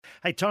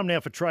Hey, time now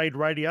for Trade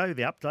Radio,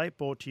 the update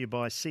brought to you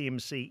by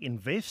CMC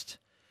Invest.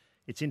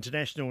 It's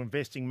international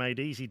investing made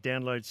easy.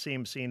 Download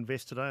CMC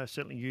Invest today. I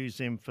certainly use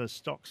them for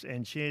stocks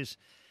and shares.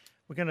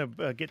 We're going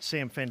to get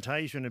Sam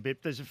Fantasia in a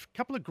bit. There's a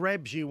couple of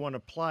grabs you want to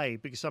play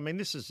because, I mean,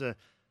 this is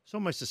it's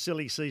almost a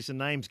silly season.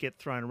 Names get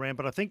thrown around,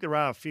 but I think there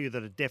are a few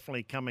that are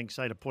definitely coming,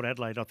 say, to Port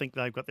Adelaide. I think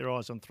they've got their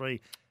eyes on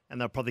three,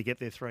 and they'll probably get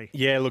their three.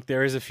 Yeah, look,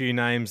 there is a few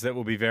names that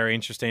will be very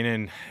interesting,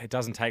 and it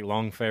doesn't take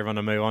long for everyone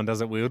to move on, does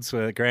it, Wilds?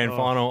 For the grand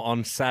final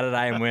on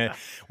Saturday, and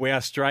we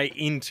are straight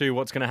into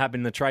what's going to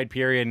happen in the trade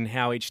period and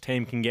how each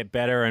team can get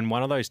better, and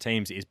one of those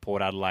teams is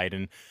Port Adelaide,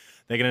 and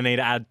they're going to need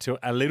to add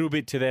a little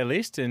bit to their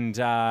list, and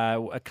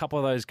a couple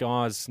of those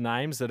guys'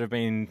 names that have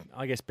been,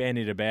 I guess,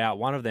 bandied about.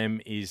 One of them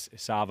is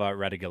Sava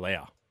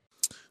Radigalea.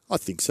 I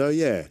think so,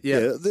 yeah.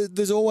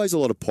 There's always a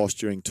lot of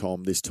posturing,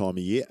 Tom, this time of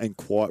year, and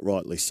quite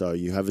rightly so.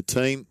 You have a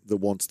team that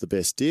wants the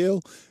best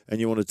deal, and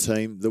you want a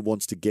team that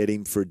wants to get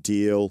him for a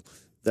deal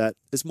that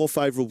is more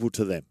favourable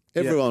to them.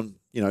 Everyone,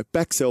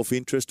 back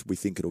self-interest, we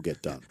think it'll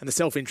get done. And the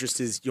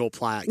self-interest is your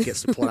player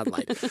gets to Port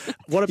Adelaide.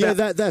 What about...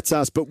 Yeah, that's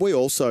us, but we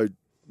also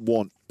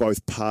want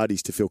both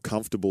parties to feel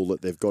comfortable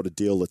that they've got a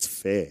deal that's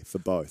fair for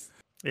both.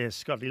 Yes,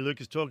 Scotty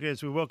Lucas talking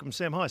as we welcome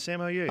Sam. Hi,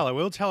 Sam, how are you? Hello,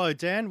 Wilds. Hello,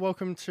 Dan.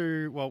 Welcome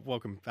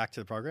back to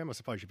the program. I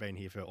suppose you've been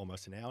here for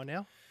almost an hour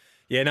now.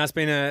 Yeah, no, it's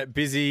been a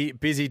busy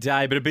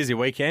day, but a busy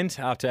weekend.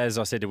 After, as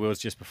I said to Wills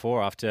just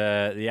before,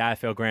 after the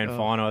AFL Grand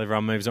Final,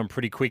 everyone moves on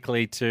pretty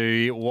quickly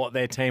to what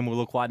their team will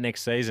look like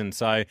next season.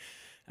 So,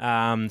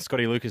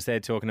 Scotty Lucas there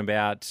talking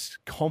about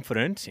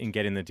confident in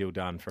getting the deal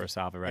done for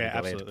Asava Radigalea. Yeah,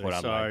 absolutely.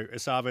 So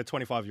Asava,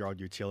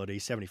 25-year-old utility,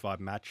 75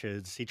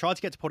 matches. He tried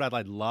to get to Port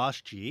Adelaide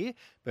last year,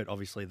 but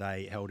obviously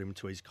they held him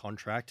to his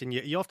contract. And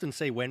you often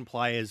see when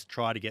players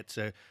try to get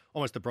to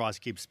almost the Bryce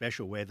Gibbs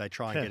special where they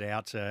try and get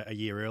out a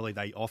year early,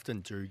 they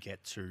often do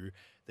get to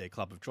their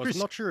club of choice. I'm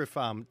not sure if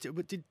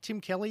did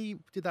Tim Kelly,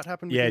 did that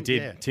happen? Yeah, it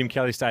did. Yeah. Tim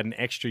Kelly stayed an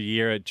extra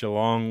year at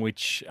Geelong,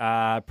 which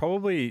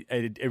probably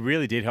it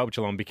really did help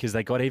Geelong because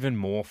they got even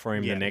more for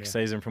him the next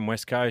season from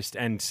West Coast.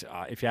 And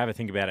if you ever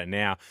think about it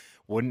now,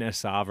 wouldn't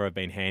Asava have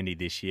been handy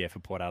this year for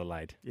Port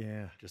Adelaide?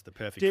 Yeah, just the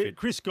perfect fit.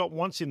 Chris Scott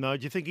wants him though.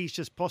 Do you think he's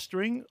just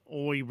posturing,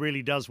 or he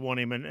really does want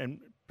him and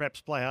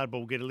perhaps play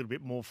hardball, get a little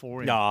bit more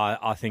for him? No,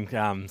 I think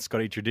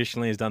Scotty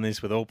traditionally has done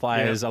this with all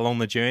players along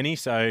the journey.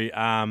 So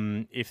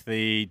if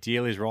the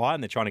deal is right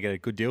and they're trying to get a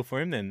good deal for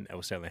him, then it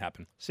will certainly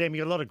happen. Sam,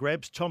 you got a lot of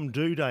grabs. Tom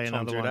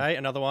Duday,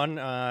 another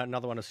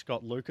one of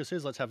Scott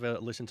Lucas's. Let's have a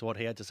listen to what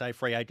he had to say.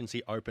 Free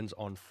agency opens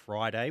on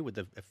Friday with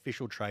the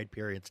official trade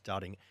period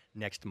starting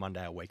next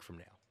Monday, a week from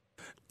now.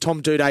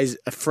 Tom Duday's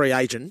a free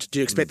agent. Do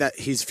you expect that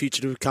his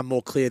future to become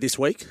more clear this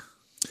week?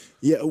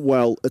 Yeah,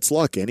 well, it's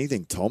like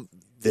anything, Tom.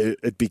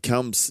 It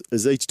becomes,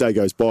 as each day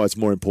goes by, it's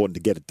more important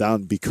to get it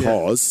done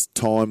because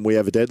we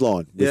have a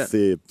deadline with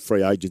the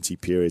free agency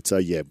period. So,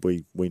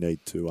 we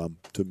need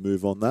to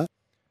move on that.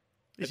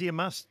 Is he a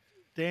must,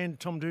 Dan,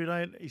 Tom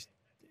Duday?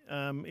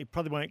 He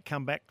probably won't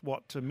come back,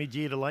 to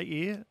mid-year to late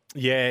year?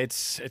 Yeah,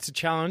 it's a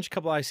challenge. A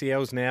couple of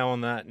ACLs now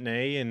on that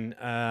knee. And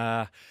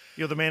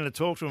you're the man to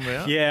talk to him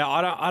about. Yeah,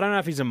 I don't know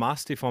if he's a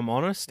must, if I'm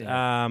honest.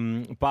 Yeah.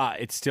 But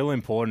it's still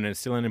important.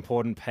 It's still an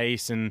important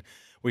piece. And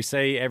we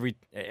see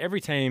every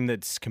team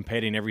that's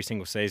competing every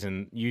single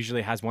season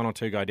usually has one or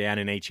two go down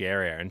in each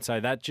area. And so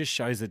that just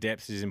shows the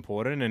depth is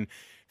important. And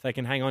if they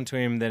can hang on to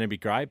him, then it'd be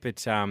great.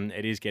 But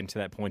it is getting to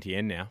that pointy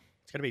end now.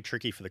 It's going to be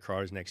tricky for the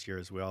Crows next year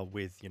as well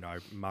with,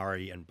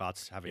 Murray and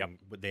Butts having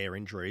their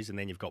injuries, and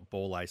then you've got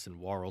Ball-Ace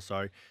and Worrell.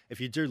 So if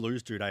you do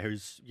lose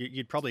Duday,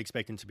 you'd probably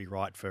expect him to be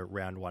right for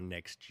round one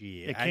next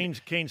year. Yeah,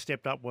 Keane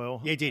stepped up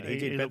well. Yeah, he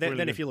did. But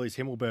then if you lose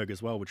Himmelberg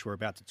as well, which we're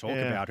about to talk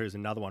about, who's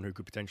another one who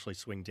could potentially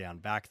swing down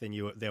back, then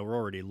they were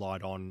already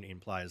light on in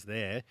players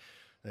there.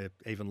 They're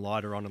even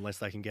lighter on unless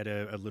they can get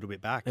a little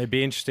bit back. It'd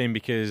be interesting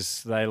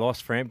because they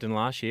lost Frampton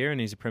last year and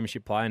he's a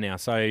premiership player now.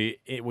 So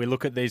we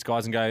look at these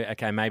guys and go,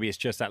 okay, maybe it's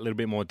just that little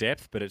bit more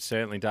depth, but it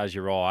certainly does,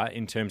 you're right,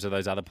 in terms of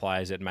those other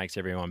players, it makes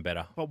everyone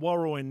better. But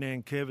Worrell and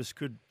Nankervis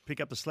could pick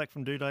up the slack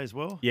from Duday as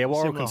well? Yeah,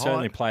 Worrell can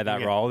certainly play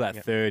that role,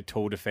 that third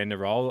tall defender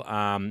role.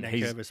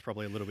 Nankervis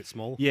probably a little bit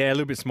small. Yeah, a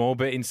little bit small,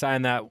 but in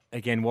saying that,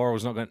 again,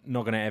 Worrell's not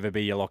going to ever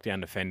be your lockdown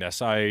defender.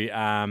 So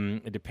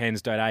it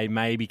depends. Duday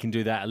maybe can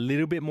do that a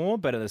little bit more,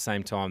 but at the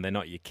same time, they're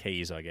not your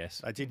keys, I guess.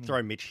 I did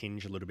throw Mitch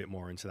Hinge a little bit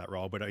more into that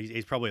role, but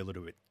he's probably a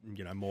little bit,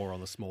 more on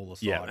the smaller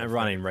side. Yeah, and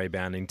running,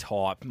 rebounding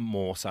type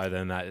more so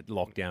than that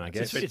lockdown, I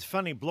guess. It's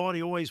funny,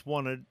 Blighty always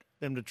wanted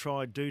them to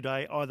try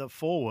Duday either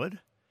forward,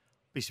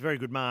 he's a very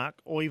good mark,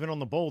 or even on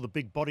the ball, the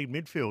big-bodied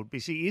midfield.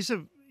 Because he's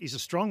a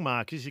strong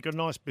mark. He's got a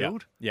nice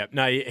build. Yep.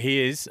 No,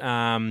 he is.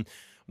 I'm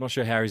not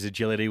sure how his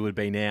agility would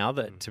be now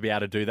to be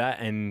able to do that.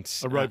 And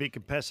aerobic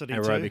capacity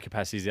too. Aerobic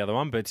capacity is the other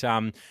one. But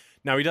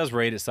no, he does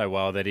read it so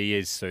well that he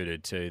is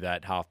suited to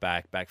that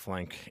half-back, back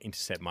flank,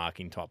 intercept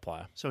marking type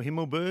player. So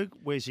Himmelberg,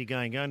 where's he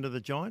going? Going to the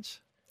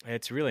Giants?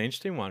 It's a really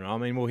interesting one. I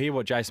mean, we'll hear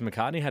what Jason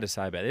McCartney had to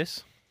say about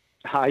this.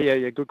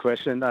 Yeah, good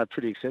question.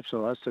 Pretty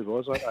exceptional, those two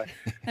boys, weren't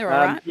they? They're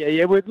all right.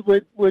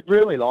 We'd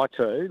really like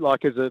to,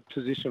 as a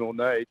positional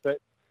need. But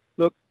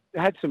look,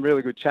 had some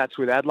really good chats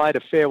with Adelaide,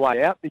 a fair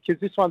way out, because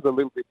this one's a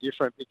little bit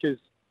different, because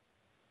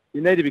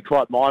you need to be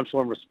quite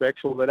mindful and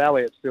respectful that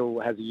Elliott still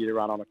has a year to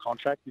run on a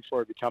contract before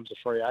he becomes a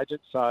free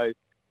agent. So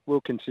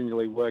we'll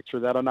continually work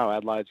through that. I know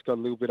Adelaide's got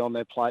a little bit on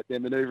their plate. They're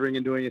manoeuvring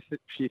and doing a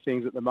few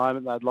things at the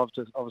moment. They'd love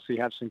to obviously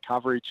have some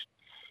coverage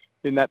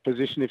in that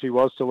position if he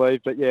was to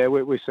leave. But yeah,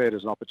 we see it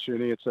as an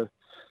opportunity. It's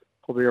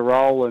probably a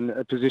role and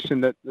a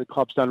position that the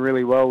club's done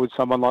really well with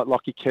someone like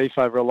Lockie Keefe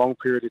over a long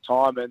period of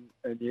time.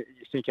 And you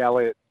think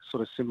Elliott,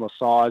 sort of similar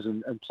size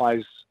and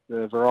plays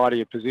a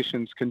variety of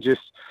positions, can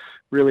just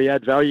really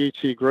add value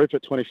to your group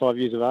at 25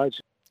 years of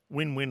age.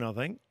 Win-win, I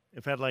think.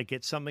 If Adelaide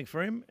gets something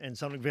for him and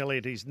something for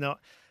Elliott, he's not,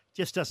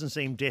 just doesn't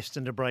seem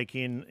destined to break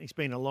in. He's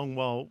been a long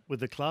while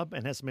with the club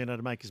and hasn't been able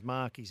to make his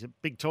mark. He's a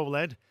big, tall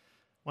lad.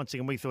 Once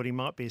again, we thought he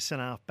might be a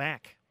centre-half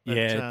back. But,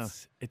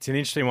 it's an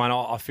interesting one.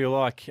 I feel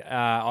like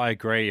I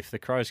agree. If the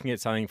Crows can get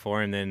something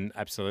for him, then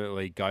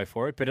absolutely go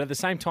for it. But at the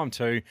same time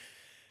too,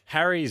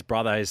 Harry's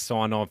brother has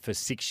signed on for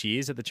 6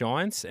 years at the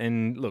Giants.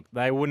 And look,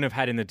 they wouldn't have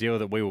had in the deal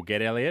that we will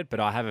get Elliott, but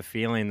I have a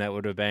feeling that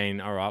would have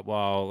been, all right,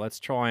 well, let's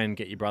try and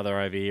get your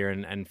brother over here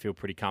and feel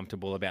pretty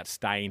comfortable about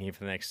staying here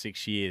for the next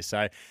 6 years.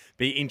 So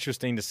be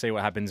interesting to see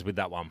what happens with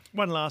that one.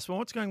 One last one.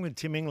 What's going with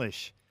Tim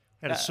English?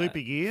 Had a super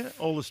year,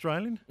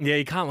 All-Australian. Yeah,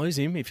 you can't lose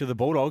him. If you're the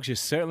Bulldogs, you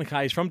certainly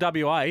can't. He's from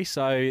WA,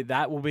 so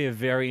that will be a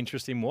very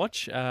interesting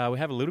watch. We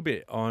have a little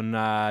bit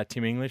on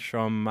Tim English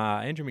from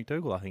Andrew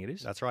McDougall, I think it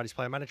is. That's right, he's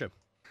player manager.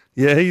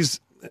 Yeah, he's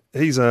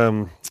as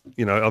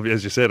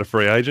you said, a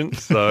free agent,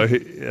 so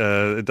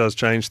it does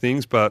change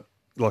things. But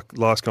like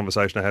last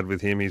conversation I had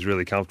with him, he's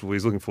really comfortable.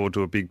 He's looking forward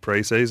to a big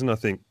pre-season. I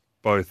think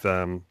both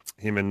him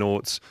and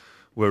Norts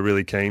were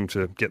really keen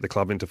to get the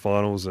club into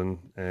finals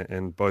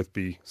and both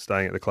be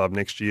staying at the club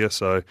next year.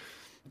 So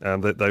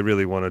they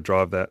really want to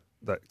drive that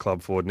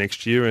club forward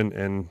next year.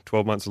 And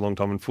 12 months is a long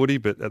time in footy,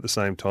 but at the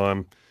same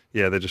time,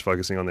 yeah, they're just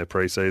focusing on their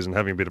pre-season,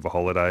 having a bit of a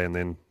holiday, and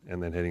then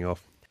heading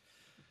off.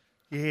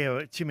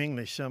 Yeah, Tim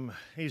English,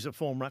 he's a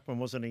form ruckman,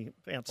 wasn't he?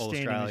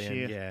 Outstanding this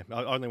year.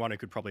 Yeah. Only one who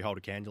could probably hold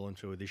a candle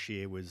into it this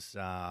year was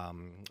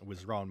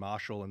Rowan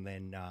Marshall, and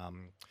then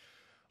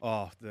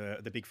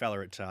the big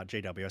fella at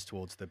GWS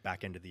towards the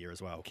back end of the year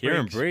as well.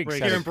 Kieran Briggs.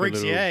 Kieran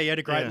Briggs, he had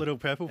a great little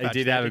purple patch.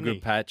 He did have a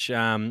good patch.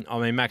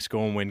 Max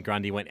Gorn, when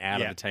Grundy went out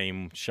of the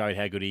team, showed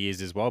how good he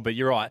is as well. But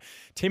you're right,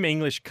 Tim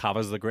English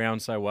covers the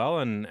ground so well,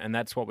 and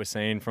that's what we're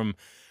seeing from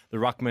the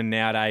ruckman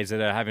nowadays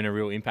that are having a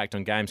real impact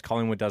on games.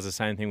 Collingwood does the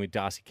same thing with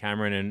Darcy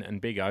Cameron, and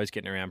Big O's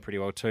getting around pretty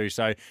well too.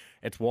 So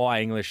it's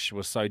why English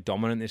was so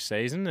dominant this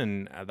season,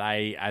 and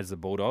they, as the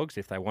Bulldogs,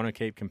 if they want to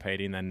keep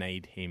competing, they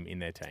need him in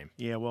their team.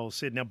 Yeah, well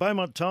said. Now,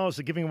 Beaumont Tiles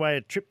are giving away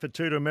a trip for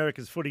two to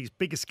America's footy's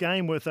biggest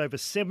game worth over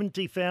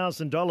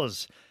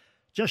 $70,000.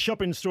 Just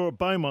shop in store at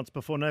Beaumont's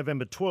before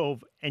November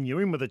 12 and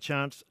you're in with a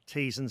chance.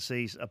 T's and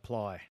C's apply.